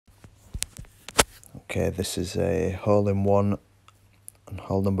Okay, this is a hole-in-one on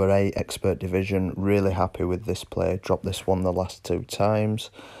hole number 8, expert division. Really happy with this play. Dropped this one the last 2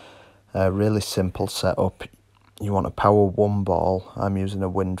 times. Really simple setup. You want a power 1 ball. I'm using a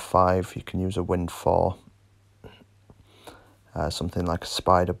wind 5. You can use a wind 4. Something like a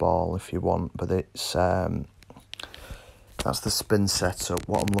spider ball if you want, but it's that's the spin setup.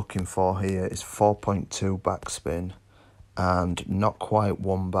 What I'm looking for here is 4.2 backspin and not quite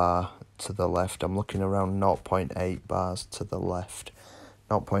 1 bar to the left. I'm looking around 0.8 bars to the left,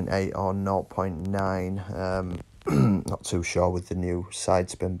 0.8 or 0.9. Not too sure with the new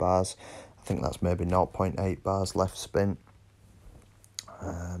side spin bars. I think that's maybe 0.8 bars left spin.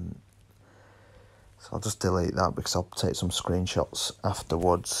 So I'll just delete that because I'll take some screenshots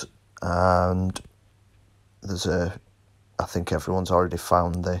afterwards. And there's a, I think everyone's already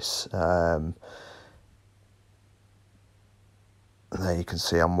found this. There you can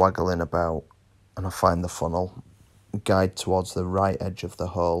see I'm waggling about and I find the funnel, guide towards the right edge of the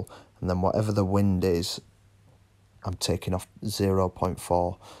hole, and then whatever the wind is, I'm taking off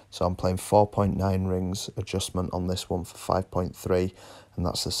 0.4. So I'm playing 4.9 rings adjustment on this one for 5.3, and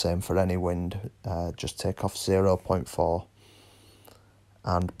that's the same for any wind. Just take off 0.4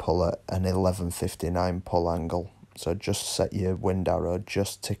 and pull at an 11:59 pull angle. So just set your wind arrow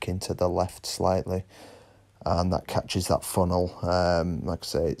just ticking to the left slightly, and that catches that funnel. Like I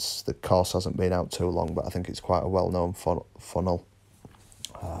say, the course hasn't been out too long, but I think it's quite a well-known funnel.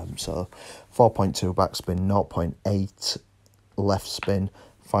 So 4.2 backspin, 0.8 left spin,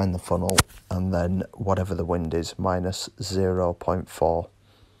 find the funnel, and then whatever the wind is, minus 0.4.